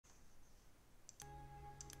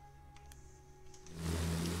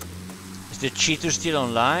the cheater still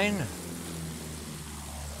online?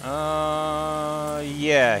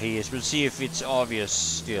 Yeah, he is. We'll see if it's obvious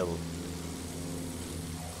still.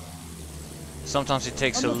 Sometimes it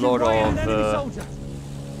takes a lot of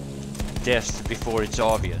deaths before it's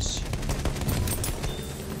obvious.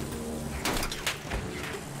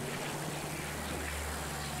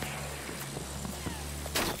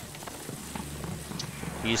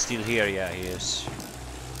 He is still here, yeah, he is.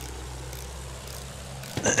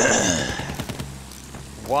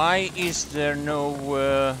 Why is there no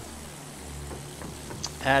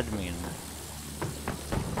admin?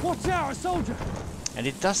 Watch out, a soldier! And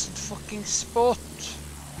it doesn't fucking spot.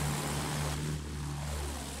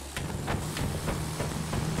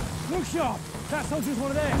 Look sharp! That soldier's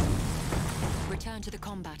one of theirs! Return to the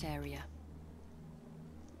combat area.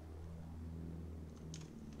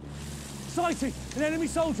 Sighting! An enemy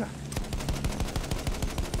soldier!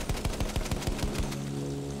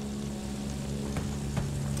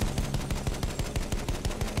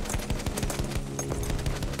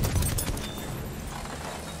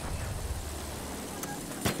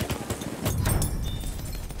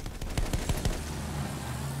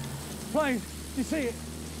 Plane! You see it?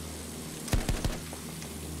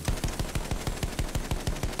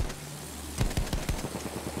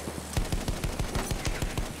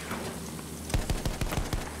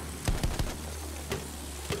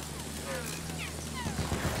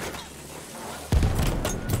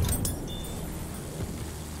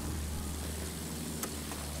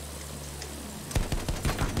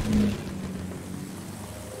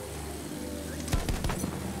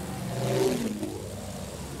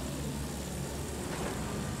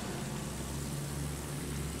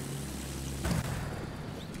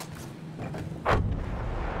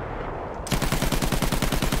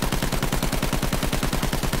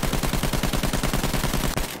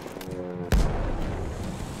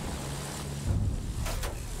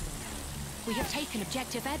 We have taken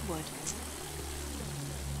objective Edward.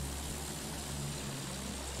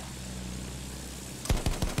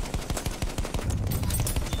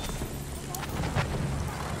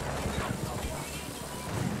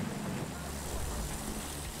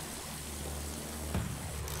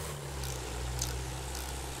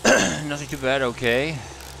 Nothing too bad, okay.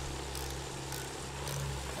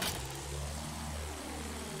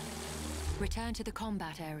 Return to the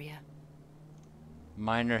combat area.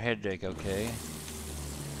 Minor headache, okay.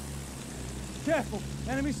 Careful!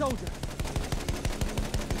 Enemy soldier!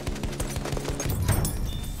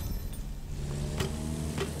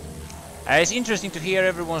 It's interesting to hear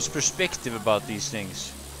everyone's perspective about these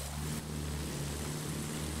things.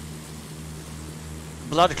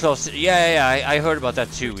 Blood clots, yeah, I heard about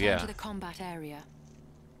that too, Return yeah. to the combat area.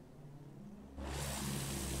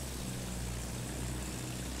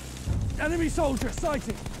 Enemy soldier!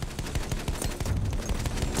 Sighting!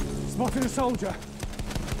 Spotted a soldier!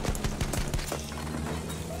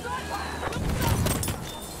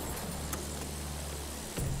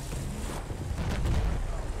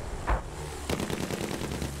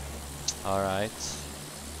 Alright.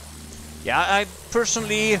 Yeah, I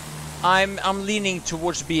personally I'm leaning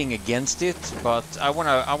towards being against it, but I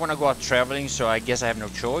wanna go out traveling, so I guess I have no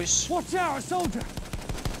choice. Watch out, a soldier!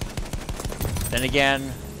 Then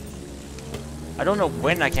again, I don't know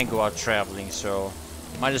when I can go out traveling, so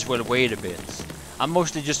might as well wait a bit. I'm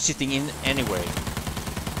mostly just sitting in anyway.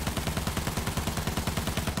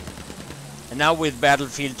 And now with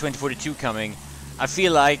Battlefield 2042 coming, I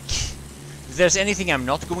feel like if there's anything I'm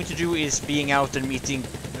not going to do is being out and meeting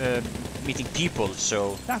people,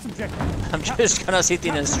 so That's objective. I'm just gonna sit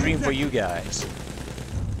in and stream for you guys.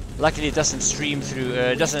 Luckily it doesn't stream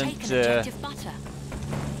through, doesn't See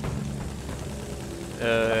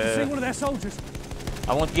one of their soldiers.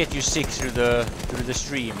 I won't get you sick through the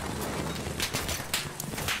stream.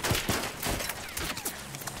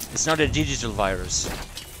 It's not a digital virus.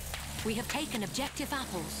 We have taken objective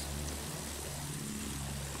apples.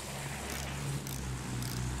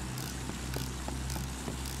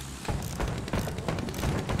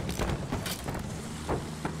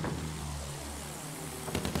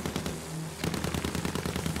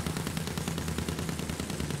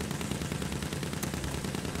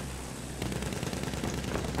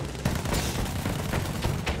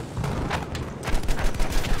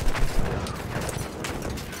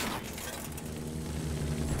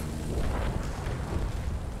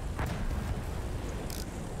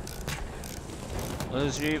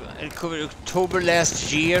 I covered October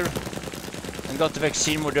last year and got the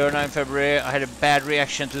vaccine Moderna in February. I had a bad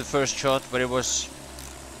reaction to the first shot, but it was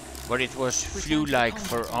flu-like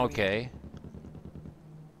for okay.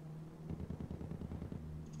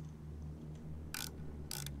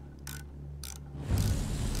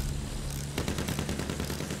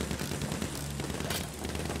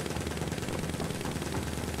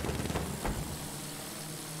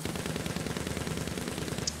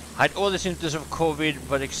 Had all the symptoms of COVID,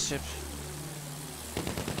 but except...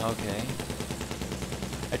 Okay.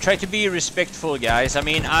 I try to be respectful, guys. I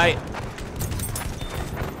mean,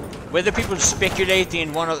 whether people speculate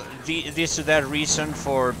in one of this or that reason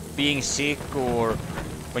for being sick, or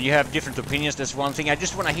when you have different opinions, that's one thing. I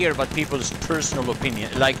just want to hear about people's personal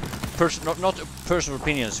opinion, like not personal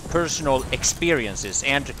opinions, personal experiences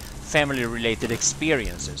and family-related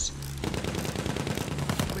experiences.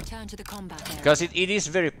 Return to the combat area. Because it is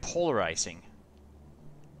very polarizing.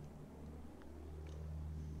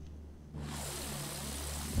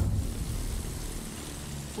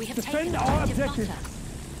 We have Defend taken our objective objective. butter.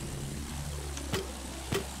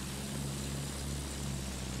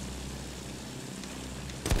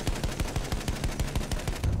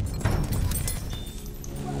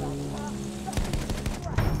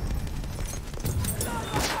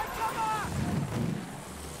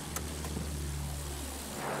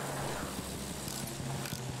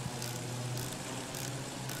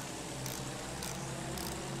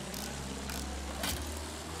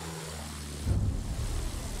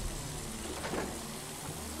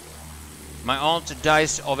 My aunt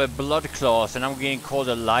dies of a blood clot and I'm getting called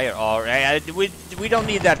a liar. Or we don't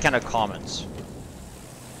need that kind of comments.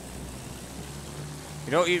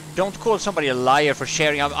 You know, you don't call somebody a liar for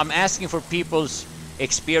sharing. I'm asking for people's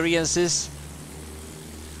experiences.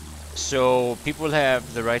 So people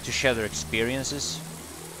have the right to share their experiences.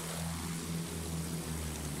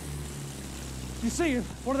 You see him?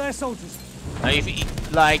 One of their soldiers. Now,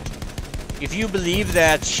 if you believe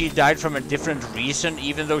that she died from a different reason,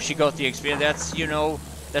 even though she got the experience, that's, you know,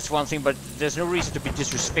 that's one thing, but there's no reason to be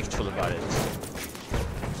disrespectful about it.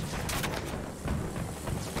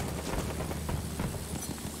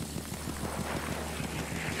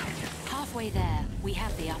 Halfway there, we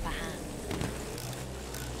have the upper hand.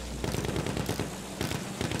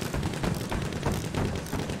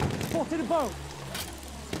 Spotted a boat.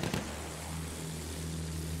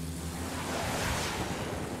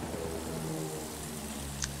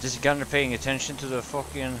 This gunner paying attention to the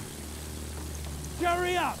fucking...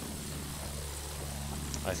 Hurry up!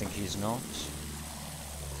 I think he's not.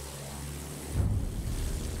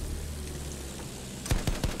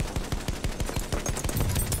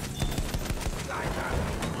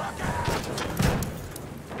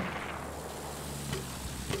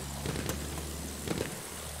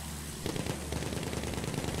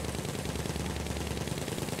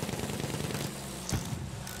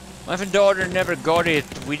 My wife and daughter never got it.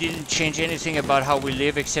 We didn't change anything about how we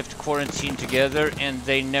live except quarantine together, and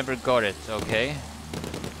they never got it, okay?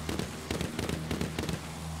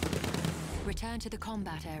 Return to the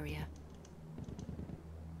combat area.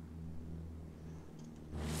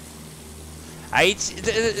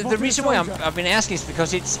 The reason why I've been asking is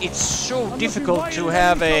because it's so difficult to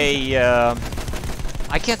have a...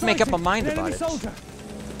 I can't make up my mind about it.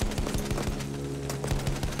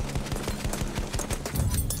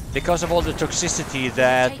 Because of all the toxicity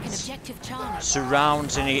that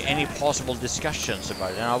surrounds any possible discussions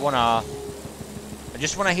about it, and I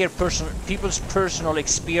just wanna hear people's personal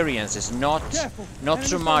experiences, not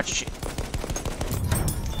so much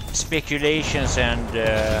speculations and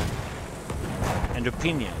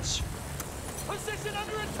opinions. Position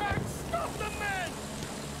under attack! Stop the men!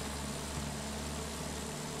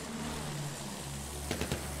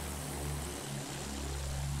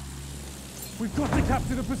 We've got to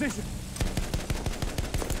capture the position.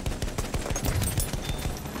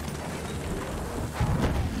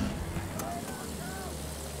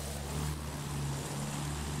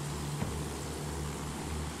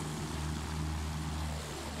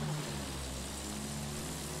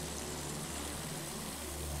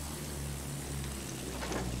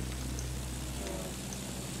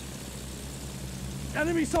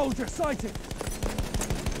 Enemy soldier sighted.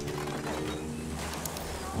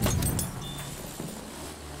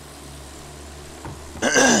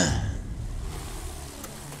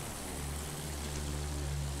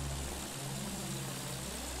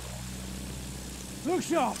 Look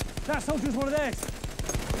sharp! That soldier's one of theirs!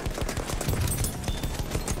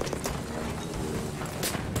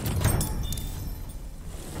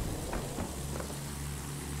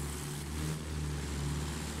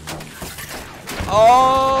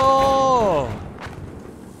 Oh!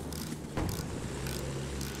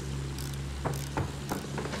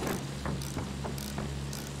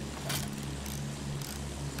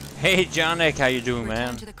 Hey Janek, how you doing,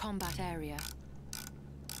 man? Return to the combat area.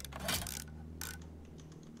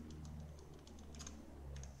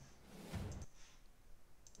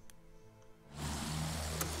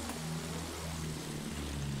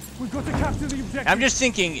 We've got to capture the objective. I'm just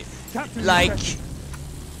thinking, Capture the like, objective.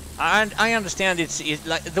 And I understand it's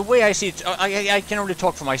like the way I see it. I can only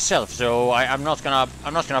talk for myself, so I'm not gonna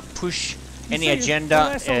push any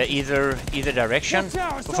agenda either direction.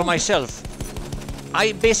 But for myself,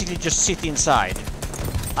 I basically just sit inside.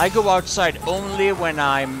 I go outside only when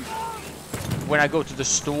I go to the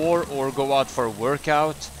store or go out for a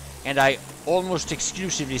workout, and I almost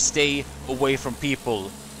exclusively stay away from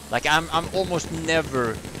people. Like I'm almost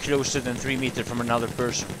never closer than 3 meters from another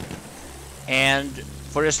person. And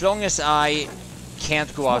for as long as I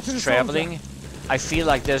can't go out traveling, I feel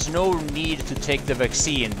like there's no need to take the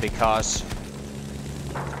vaccine, because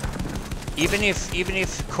even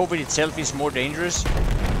if COVID itself is more dangerous,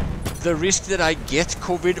 the risk that I get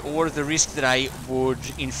COVID or the risk that I would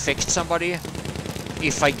infect somebody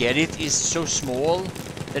if I get it is so small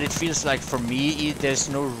that it feels like for me there's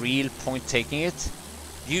no real point taking it.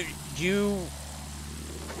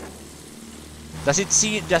 Does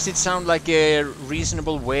it sound like a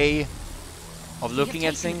reasonable way of looking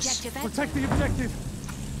at things? Protect the objective.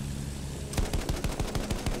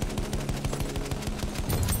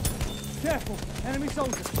 Careful, enemy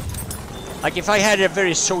soldier. Like if I had a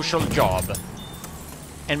very social job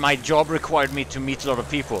and my job required me to meet a lot of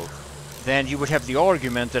people, then you would have the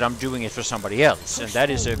argument that I'm doing it for somebody else, and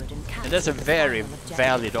that's a very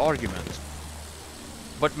valid argument.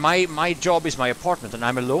 But my job is my apartment and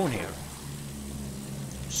I'm alone here.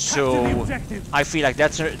 So I feel like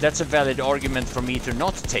that's a valid argument for me to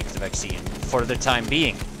not take the vaccine for the time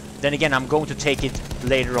being. Then again, I'm going to take it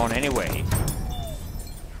later on anyway.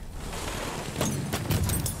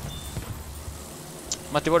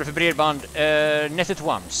 Matti, vad är det för bredband? Nettet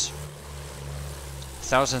once.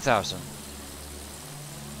 1000.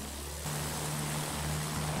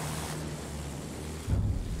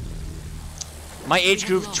 My age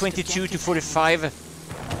group 22 to 45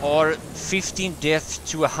 are 15 deaths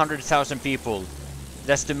to 100,000 people.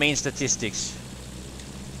 That's the main statistics.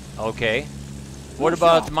 Okay. What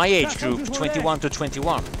about my age group 21 to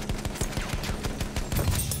 21?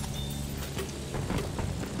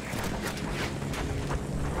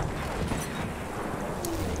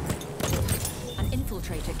 An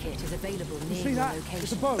infiltrator kit is available near your location.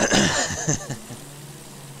 It's a boat.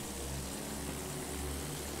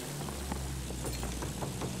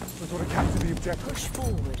 Just want to capture the objective. Push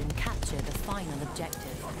forward and capture the final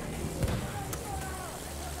objective.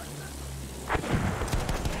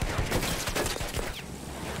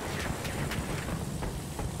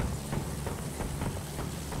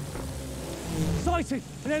 Sighted!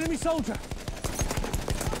 An enemy soldier!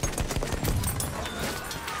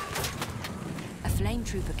 A flame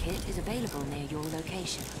trooper kit is available near your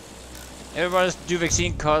location. Everybody's do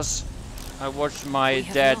vaccine cause I watched my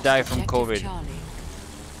dad die from COVID. Charlie.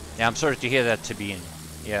 Yeah, I'm sorry to hear that, Tabine.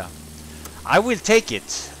 Yeah. I will take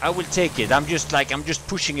it. I will take it. I'm just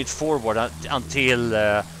pushing it forward until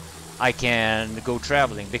I can go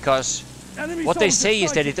traveling, because what they say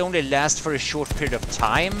is that it only lasts for a short period of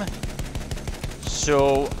time.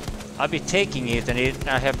 So I'll be taking it, and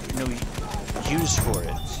I have no use for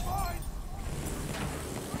it.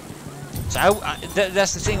 So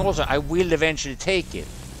that's the thing also. I will eventually take it.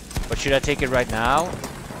 But should I take it right now?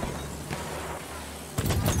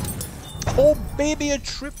 Oh, baby, a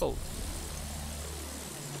triple.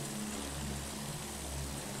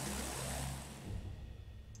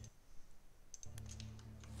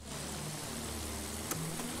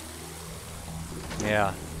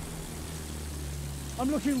 Yeah. I'm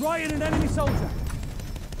looking right at an enemy soldier.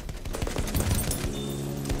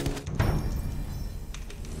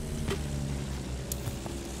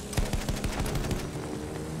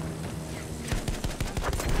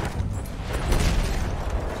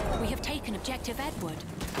 We have taken objective Edward.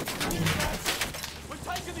 We've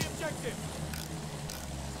taken the objective.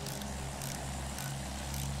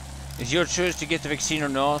 It's your choice to get the vaccine or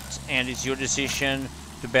not, and it's your decision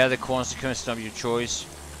to bear the consequences of your choice.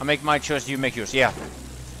 I make my choice, you make yours. Yeah.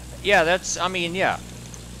 Yeah, that's, I mean, yeah.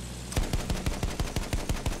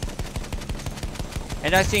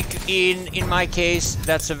 And I think in my case,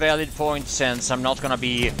 that's a valid point, since I'm not gonna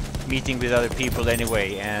be meeting with other people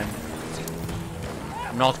anyway, and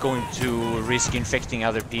I'm not going to risk infecting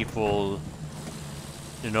other people,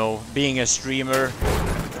 you know, being a streamer,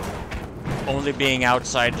 only being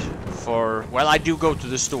outside for, well, I do go to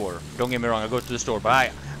the store, don't get me wrong, I go to the store,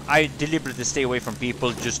 but I deliberately stay away from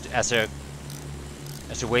people just as a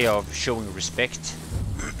way of showing respect.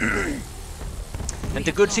 And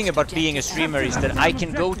the good thing about being a streamer is that I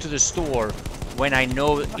can go to the store when I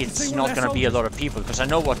know it's not gonna be a lot of people, because I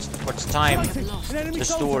know what time the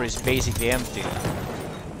store is basically empty.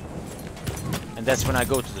 And that's when I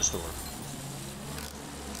go to the store.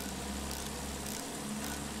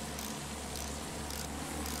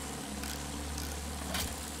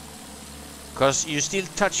 Because you're still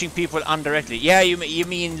touching people indirectly. Yeah, you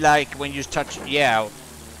mean like when you touch, yeah,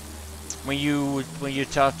 when you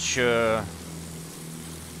touch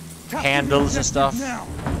handles and stuff. Now.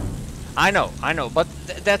 I know, but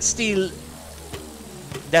that's still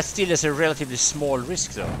is a relatively small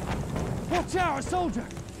risk though. Watch out, a soldier!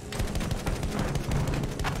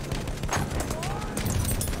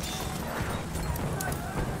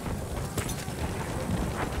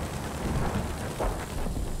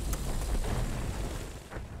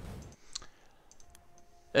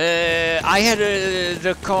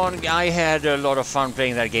 I had a lot of fun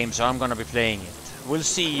playing that game, so I'm gonna be playing it. We'll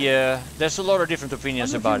see. There's a lot of different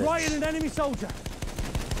opinions about it. Right in an enemy soldier.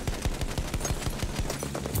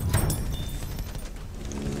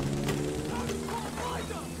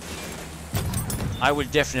 I will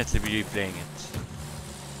definitely be replaying it.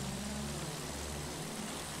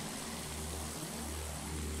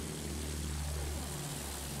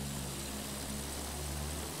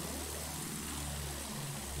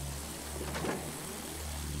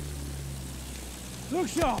 Look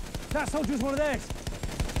sharp! That soldier's one of theirs.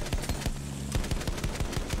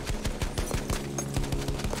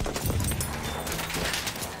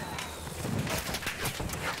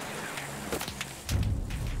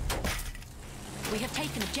 We have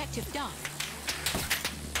taken objective Duff.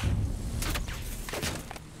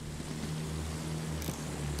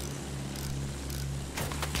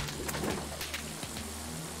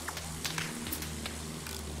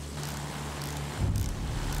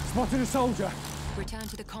 Spotted a soldier. Return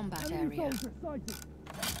to the combat area. Soldier, sighted.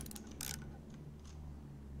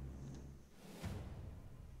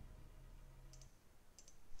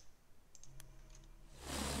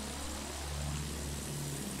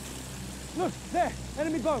 Look, there!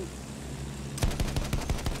 Enemy boat!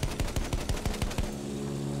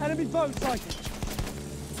 Enemy boat sighted!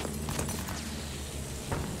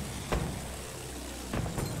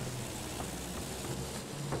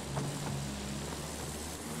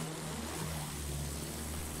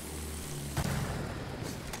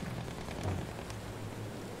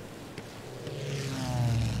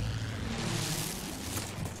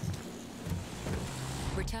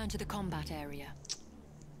 Return to the combat area.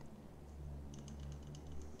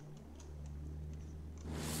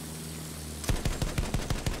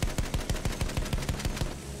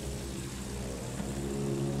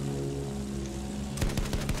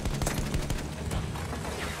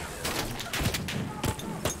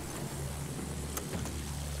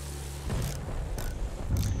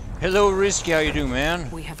 Hello, Risky. How you doing,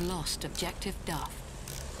 man? We have lost objective Duff.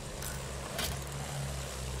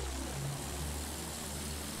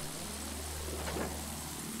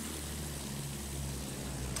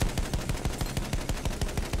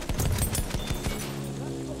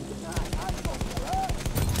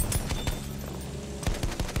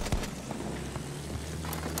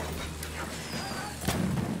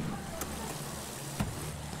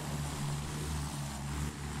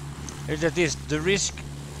 That is the risk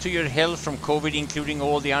to your health from COVID, including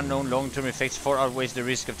all the unknown long-term effects, far outweighs the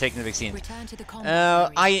risk of taking the vaccine. Return to the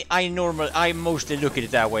combat area. I mostly look at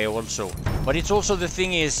it that way also. But it's also, the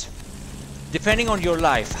thing is, depending on your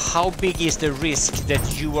life, how big is the risk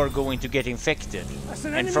that you are going to get infected?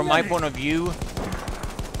 And from my point of view,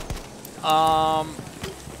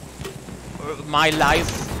 my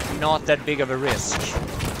life, not that big of a risk.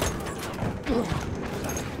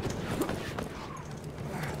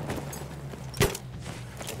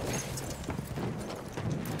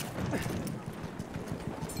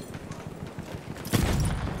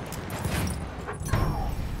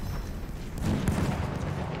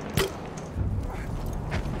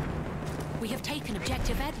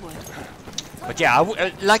 But yeah,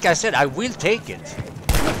 like I said, I will take it.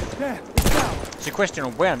 It's a question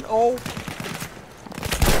of when. Oh!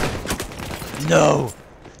 No!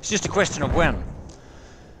 It's just a question of when.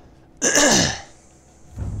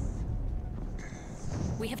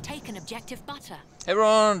 We have taken objective Butter.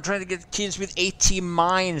 Everyone trying to get kills with AT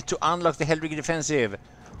mine to unlock the Hellrigger defensive.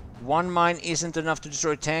 One mine isn't enough to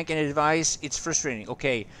destroy a tank and a device. It's frustrating.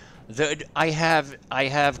 Okay, I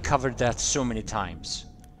have covered that so many times.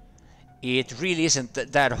 It really isn't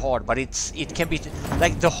that hard, but it can be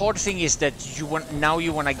like, the hard thing is that you want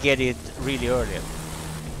to get it really early.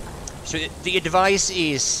 So the advice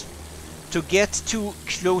is to get too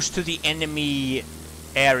close to the enemy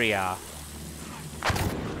area,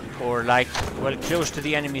 or like, well, close to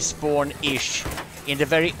the enemy spawn-ish in the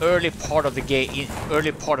very early part of the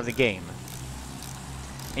game.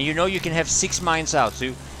 And you know you can have 6 mines out,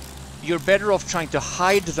 so you're better off trying to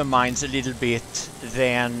hide the mines a little bit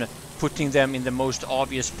than putting them in the most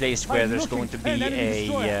obvious place where there's going to be a...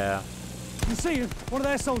 You see him, one of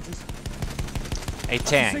their soldiers. a I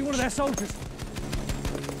tank. see one of their soldiers.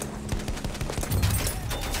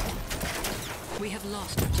 We have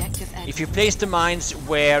lost objective Edward. If you place the mines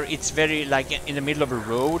where it's very like in the middle of a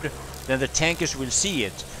road, then the tankers will see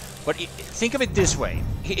it. But think of it this way.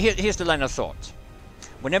 Here's the line of thought.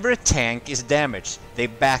 Whenever a tank is damaged, they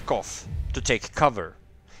back off to take cover.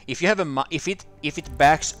 If you have if it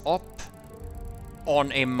backs up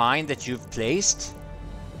on a mine that you've placed,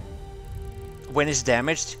 when it's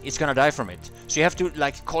damaged, it's gonna die from it. So you have to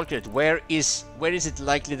like calculate where is it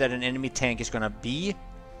likely that an enemy tank is gonna be,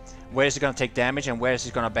 where is it gonna take damage, and where is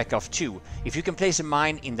it gonna back off to. If you can place a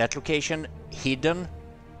mine in that location hidden,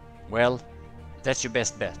 well, that's your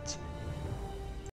best bet.